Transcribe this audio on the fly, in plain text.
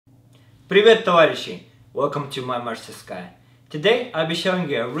Привет, товарищи! Welcome to my Martian Sky. Today I'll be showing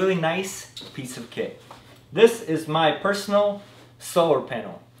you a really nice piece of kit. This is my personal solar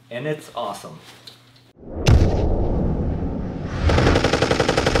panel and it's awesome.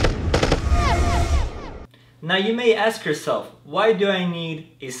 Now you may ask yourself, why do I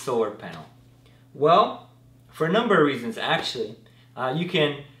need a solar panel? Well, for a number of reasons actually. You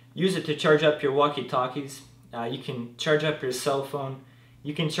can use it to charge up your walkie-talkies, you can charge up your cell phone,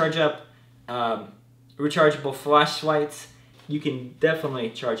 you can charge up rechargeable flashlights. You can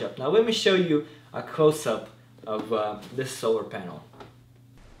definitely charge up. Now let me show you a close-up of this solar panel.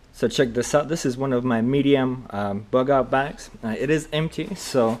 So check this out. This is one of my medium bug out bags. It is empty,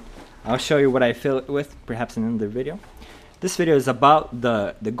 so I'll show you what I fill it with perhaps in another video. This video is about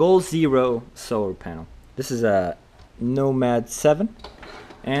the Goal Zero solar panel. This is a Nomad 7,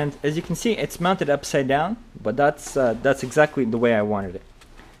 and as you can see it's mounted upside down, but that's exactly the way I wanted it.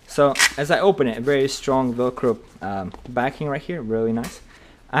 So as I open it, a very strong Velcro backing right here, really nice.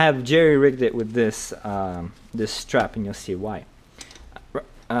 I have jerry-rigged it with this this strap, and you'll see why.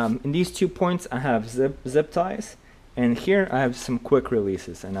 In these 2 points I have zip ties, and here I have some quick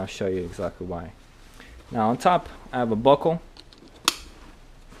releases, and I'll show you exactly why. Now on top I have a buckle.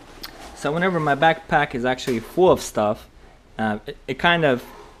 So whenever my backpack is actually full of stuff, it kind of,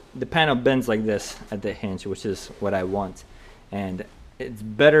 the panel bends like this at the hinge, which is what I want. And it's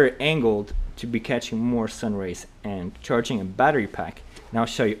better angled to be catching more sun rays and charging a battery pack. And I'll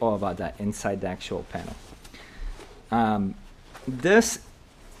show you all about that inside the actual panel. This,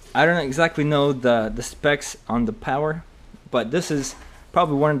 I don't exactly know the specs on the power, but this is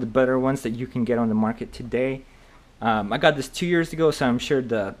probably one of the better ones that you can get on the market today. I got this 2 years ago, so I'm sure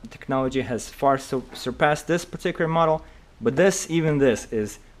the technology has far surpassed this particular model, but even this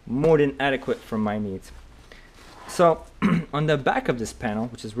is more than adequate for my needs. So on the back of this panel,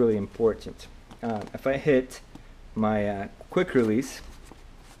 which is really important, if I hit my quick release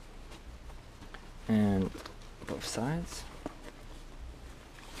and both sides,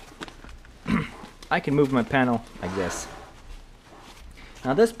 I can move my panel like this.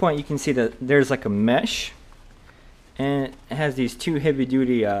 Now at this point you can see that there's like a mesh, and it has these 2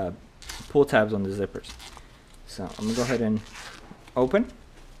 heavy-duty pull tabs on the zippers. So I'm gonna go ahead and open.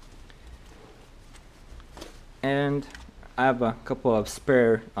 And I have a couple of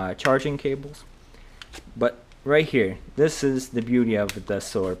spare charging cables, but right here, this is the beauty of the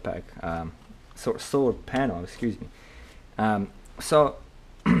solar pack, solar panel, excuse me. So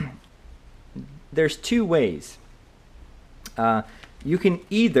there's 2 ways. You can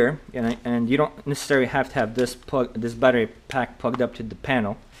either, and you don't necessarily have to have this battery pack plugged up to the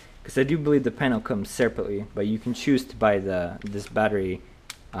panel, because I do believe the panel comes separately, but you can choose to buy this battery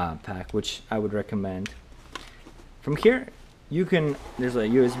pack, which I would recommend. From here, there's a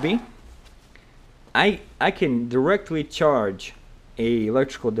USB. I can directly charge a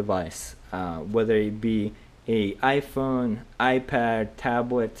electrical device, whether it be a iPhone, iPad,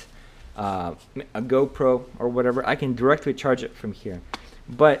 tablet, a GoPro, or whatever. I can directly charge it from here.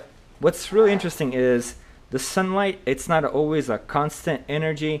 But what's really interesting is the sunlight. It's not always a constant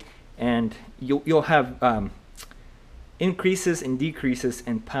energy, and you'll have increases and decreases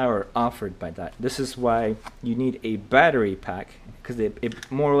in power offered by that. This is why you need a battery pack, because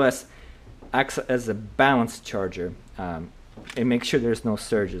it more or less acts as a balance charger. It makes sure there's no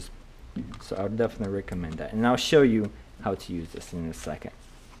surges. So I would definitely recommend that, and I'll show you how to use this in a second.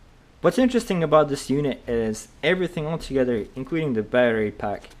 What's interesting about this unit is everything all together, including the battery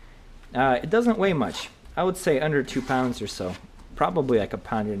pack, it doesn't weigh much. I would say under 2 pounds or so, probably like 1.5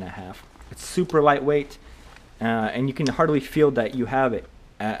 pounds. It's super lightweight. And you can hardly feel that you have it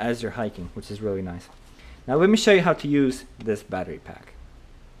as you're hiking, which is really nice. Now let me show you how to use this battery pack.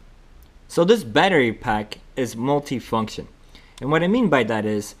 So this battery pack is multi-function, and what I mean by that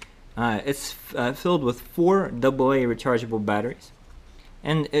is it's filled with 4 AA rechargeable batteries,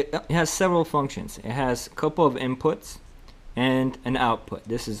 and it has several functions. It has a couple of inputs and an output.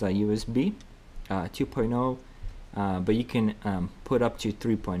 This is a USB 2.0, but you can put up to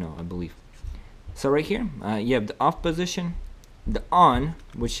 3.0, I believe. So right here, you have the off position, the on,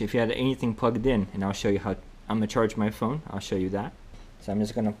 which if you had anything plugged in, and I'll show you how I'm going to charge my phone, I'll show you that. So I'm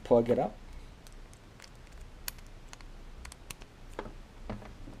just going to plug it up.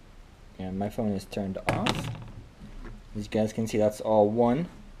 And my phone is turned off. As you guys can see, that's all one.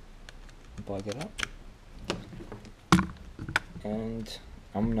 Plug it up. And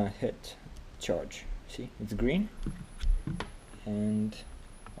I'm going to hit charge. See, it's green. And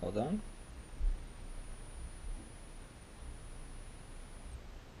hold on.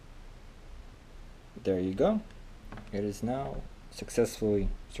 There you go. It is now successfully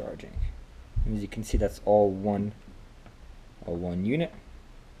charging. As you can see, that's all one unit.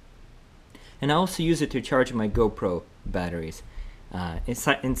 And I also use it to charge my GoPro batteries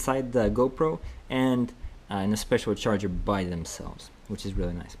inside the GoPro, and in a special charger by themselves, which is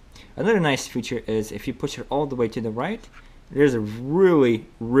really nice. Another nice feature is if you push it all the way to the right, there's a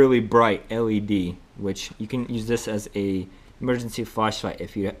really bright LED, which you can use this as a emergency flashlight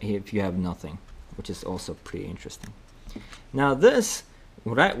if you have nothing, which is also pretty interesting. Now this,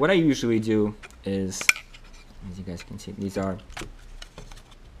 what I usually do is, as you guys can see, these are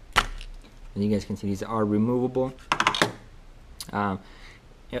removable.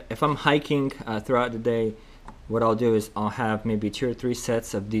 If I'm hiking throughout the day, what I'll do is I'll have maybe 2 or 3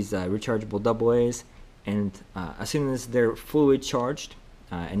 sets of these rechargeable AA's, and as soon as they're fully charged,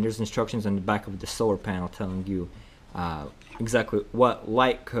 and there's instructions on the back of the solar panel telling you exactly what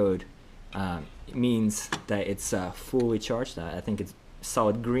light code means that it's fully charged. I think it's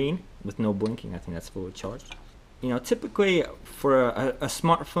solid green with no blinking. I think that's fully charged. You know, typically for a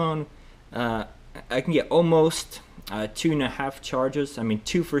smartphone, I can get almost 2.5 charges. I mean,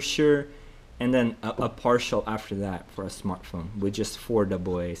 2 for sure, and then a partial after that for a smartphone with just 4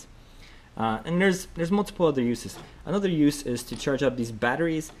 AA's. And there's multiple other uses. Another use is to charge up these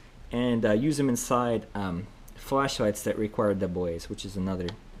batteries and use them inside flashlights that require AA's, which is another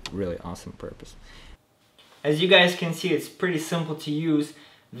really awesome purpose. As you guys can see, it's pretty simple to use,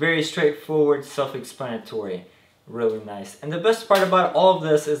 very straightforward, self-explanatory, really nice. And the best part about all of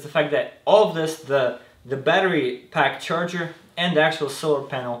this is the fact that all of this, the battery pack charger and the actual solar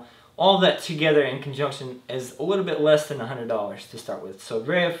panel, all that together in conjunction is a little bit less than $100 to start with. So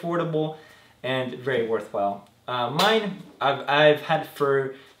very affordable and very worthwhile. Mine I've had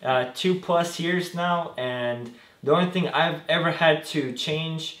for 2+ years now, and the only thing I've ever had to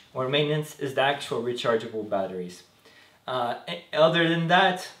change or maintenance is the actual rechargeable batteries. Other than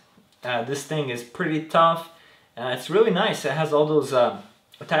that, this thing is pretty tough. It's really nice. It has all those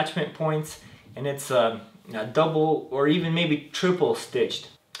attachment points, and it's double or even maybe triple stitched.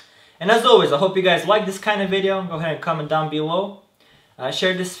 And as always, I hope you guys like this kind of video. Go ahead and comment down below.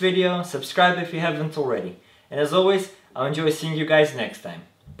 Share this video, subscribe if you haven't already. And as always, I'll enjoy seeing you guys next time.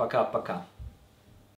 Пока-пока.